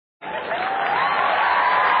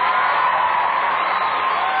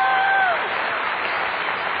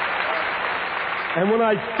And when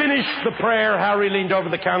I finished the prayer, Harry leaned over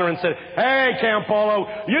the counter and said, "Hey, Campolo,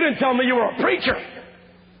 you didn't tell me you were a preacher.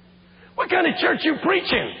 What kind of church you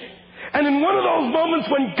preaching?" And in one of those moments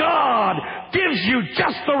when God gives you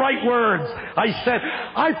just the right words, I said,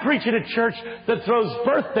 "I preach at a church that throws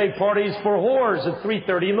birthday parties for whores at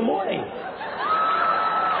 3:30 in the morning."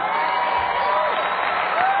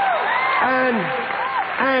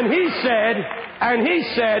 And he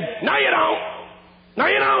said, "No, you don't. No,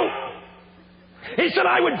 you don't." He said,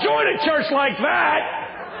 "I would join a church like that.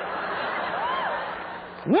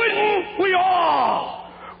 Wouldn't we all?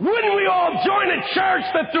 Wouldn't we all join a church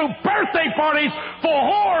that threw birthday parties for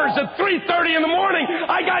whores at 3:30 in the morning?"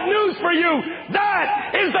 I got news for you.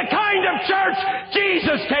 That is the kind of church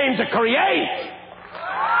Jesus came to create.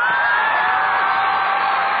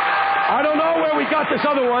 I don't know where we got this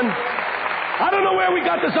other one.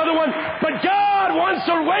 But God wants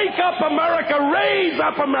to wake up America, raise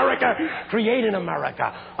up America, create in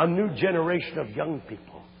America a new generation of young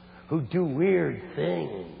people who do weird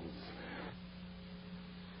things.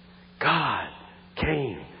 God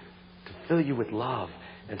came to fill you with love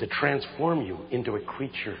and to transform you into a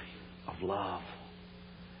creature of love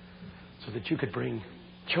so that you could bring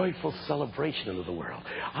joyful celebration into the world.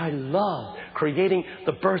 I love creating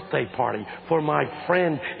the birthday party for my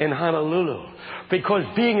friend in Honolulu, because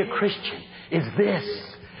being a Christian is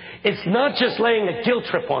this. It's not just laying a guilt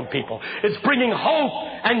trip on people. It's bringing hope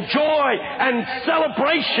and joy and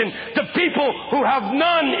celebration to people who have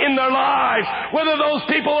none in their lives, whether those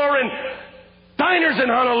people are in diners in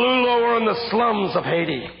Honolulu or in the slums of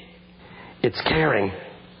Haiti. It's caring.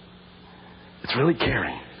 It's really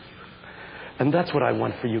caring. And that's what I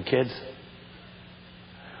want for you kids.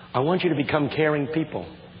 I want you to become caring people.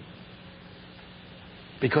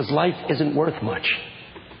 Because life isn't worth much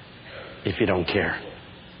if you don't care.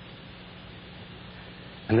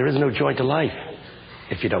 And there is no joy to life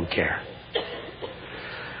if you don't care.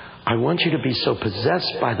 I want you to be so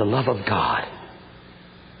possessed by the love of God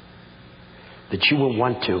that you will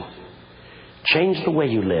want to change the way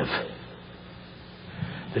you live.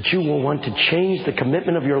 That you will want to change the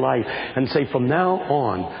commitment of your life and say, from now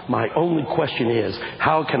on, my only question is,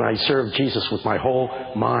 how can I serve Jesus with my whole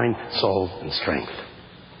mind, soul, and strength?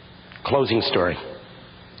 Closing story.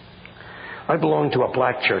 I belong to a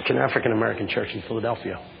black church, an African American church in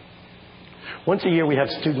Philadelphia. Once a year we have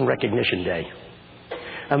Student Recognition Day.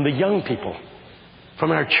 And the young people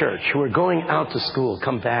from our church who are going out to school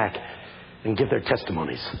come back and give their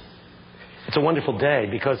testimonies. It's a wonderful day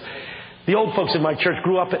because the old folks in my church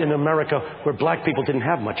grew up in America where black people didn't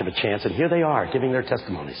have much of a chance, and here they are giving their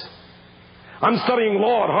testimonies. I'm studying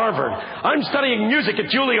law at Harvard. I'm studying music at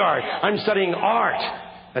Juilliard. I'm studying art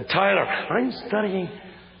at Tyler. I'm studying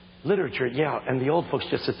literature, and the old folks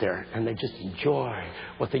just sit there and they just enjoy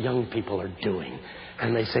what the young people are doing.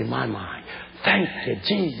 And they say, my, thank you,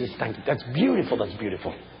 Jesus, thank you. That's beautiful, that's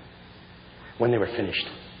beautiful. When they were finished,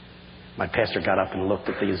 my pastor got up and looked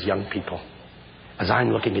at these young people as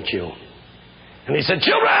I'm looking at you. And he said,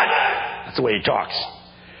 "Children," that's the way he talks.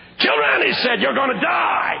 "Children," he said, "you're going to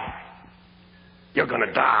die. You're going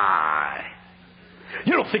to die.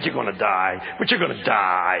 You don't think you're going to die, but you're going to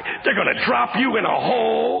die. They're going to drop you in a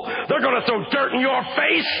hole. They're going to throw dirt in your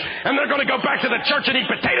face, and they're going to go back to the church and eat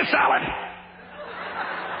potato salad."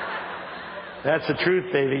 That's the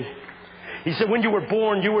truth, baby. He said, when you were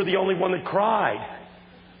born, you were the only one that cried.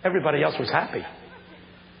 Everybody else was happy.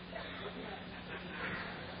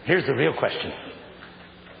 Here's the real question.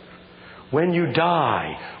 When you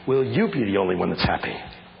die, will you be the only one that's happy?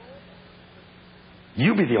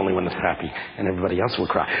 You be the only one that's happy, and everybody else will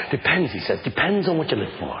cry. Depends, he says. Depends on what you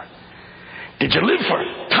live for. Did you live for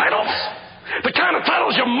titles? The kind of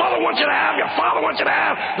titles your mother wants you to have, your father wants you to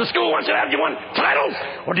have, the school wants you to have. You want titles?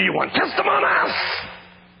 Or do you want testimonies?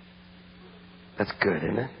 That's good,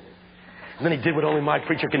 isn't it? And then he did what only my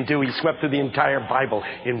preacher can do. He swept through the entire Bible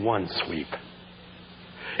in one sweep.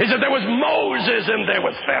 He said there was Moses and there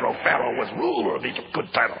was Pharaoh. Pharaoh was ruler of Egypt.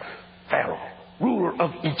 Good title. Pharaoh, ruler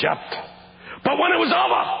of Egypt. But when it was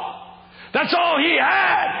over, that's all he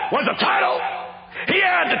had was a title. He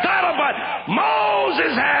had the title, but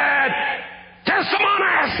Moses had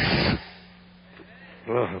testimonies.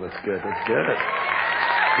 Oh, that's good. That's good.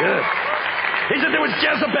 Good. He said there was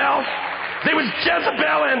Jezebel. There was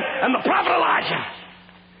Jezebel and the prophet Elijah.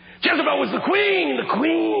 Jezebel was the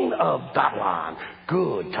queen of Babylon.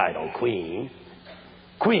 Good title, queen.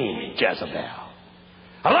 Queen Jezebel.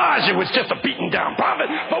 Elijah was just a beaten down prophet.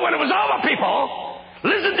 But when it was over, people,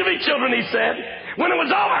 listen to me, children, he said. When it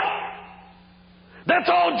was over, that's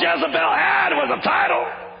all Jezebel had was a title.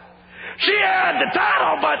 She had the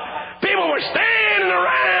title, but People were standing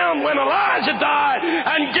around when Elijah died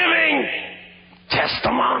and giving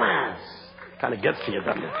testimonies. Kind of gets to you,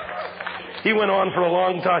 doesn't it? He went on for a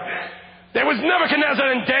long time. There was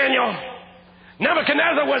Nebuchadnezzar and Daniel.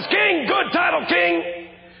 Nebuchadnezzar was king, good title king.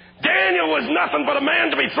 Daniel was nothing but a man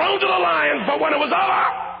to be thrown to the lions. But when it was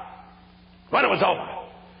over,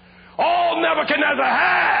 all Nebuchadnezzar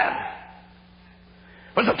had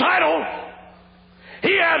was the title.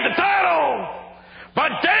 He had the title. But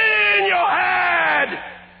Daniel had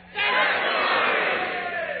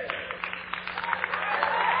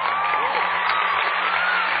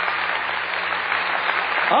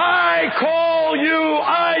I call you,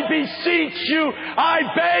 I beseech you, I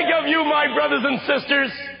beg of you, my brothers and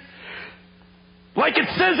sisters, like it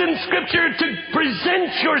says in Scripture, to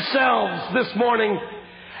present yourselves this morning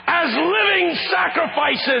as living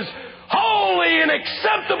sacrifices, holy and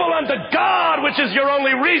acceptable unto God, which is your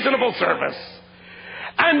only reasonable service.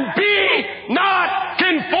 And be not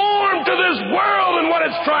conformed to this world and what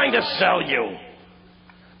it's trying to sell you.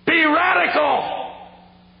 Be radical.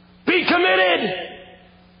 Be committed.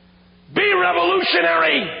 Be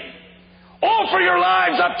revolutionary. Offer your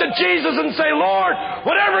lives up to Jesus and say, Lord,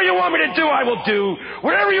 whatever you want me to do, I will do.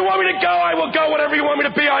 Wherever you want me to go, I will go. Whatever you want me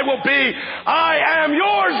to be, I will be. I am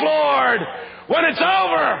yours, Lord. When it's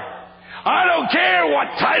over, I don't care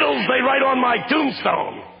what titles they write on my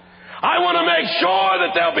tombstone. I want to make sure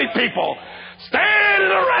that there'll be people standing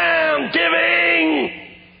around giving.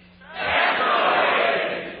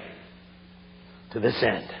 To this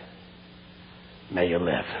end, may you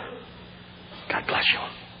live. God bless you.